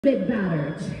bit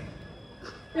battered.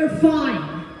 They're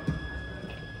fine.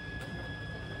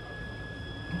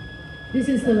 This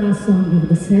is the last song of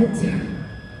the set.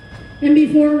 And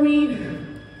before we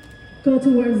go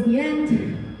towards the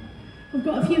end, I've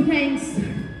got a few thanks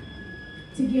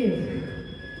to give.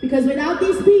 Because without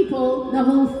these people, the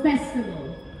whole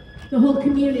festival, the whole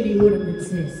community wouldn't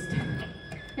exist.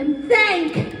 And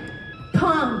thank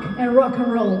punk and rock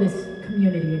and roll this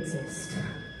community exists.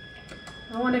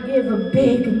 I want to give a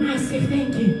big, massive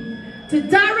thank you to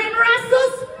Darren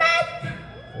Russell Smith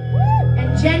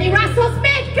and Jenny Russell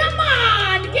Smith. Come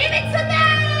on, give it to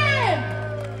them!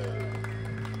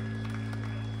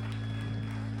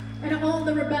 And all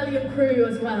the Rebellion crew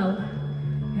as well.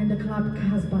 And the Club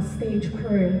Casbah stage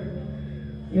crew.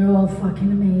 You're all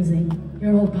fucking amazing.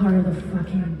 You're all part of the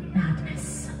fucking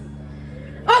madness.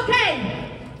 Okay,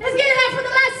 let's get it out for the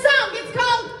last song. It's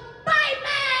called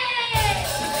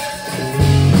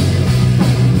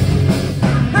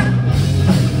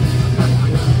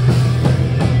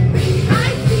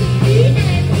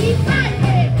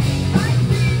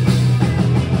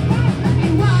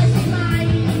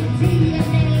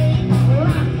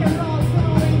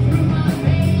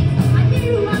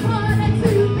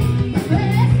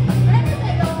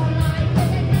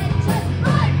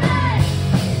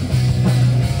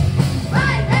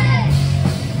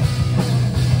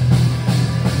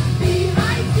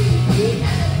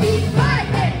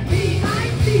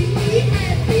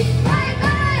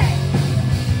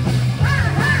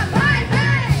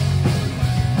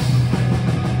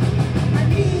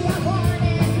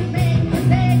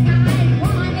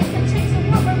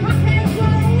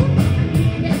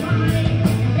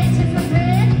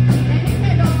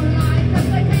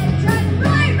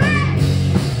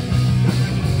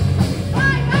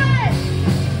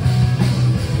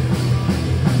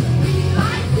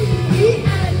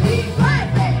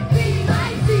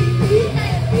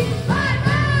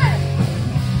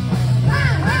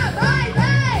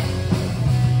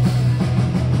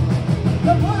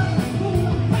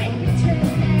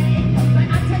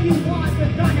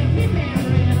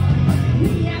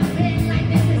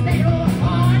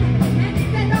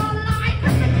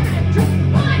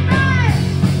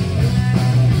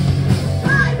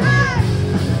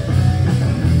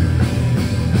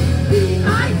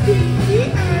B.I.T.E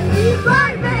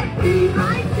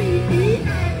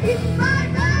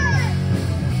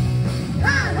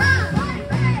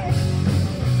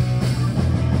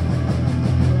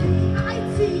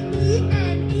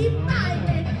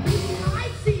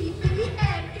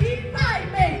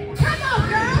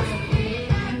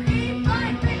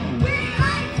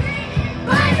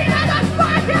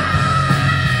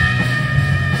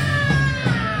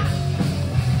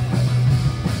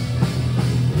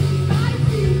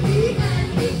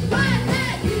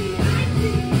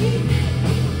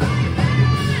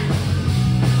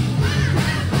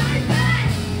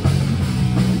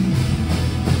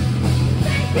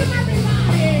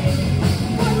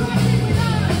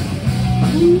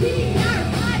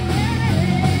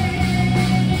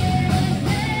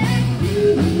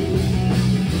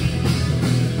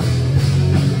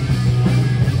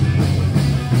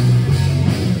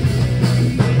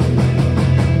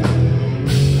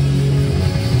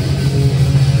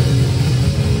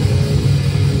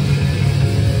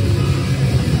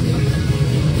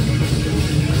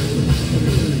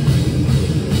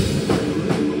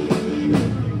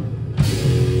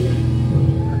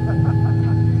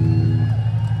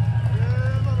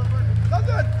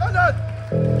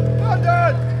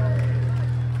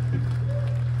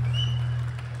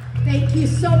Thank you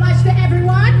so much to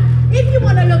everyone. If you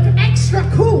want to look extra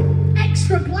cool,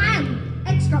 extra glam,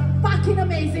 extra fucking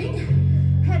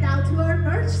amazing, head out to our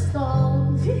merch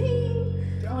stall.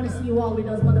 I want to see you all with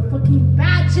those motherfucking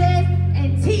badges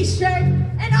and t-shirts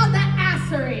and all that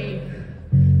assery.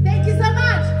 Thank you so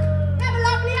much. Have a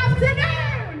lovely afternoon.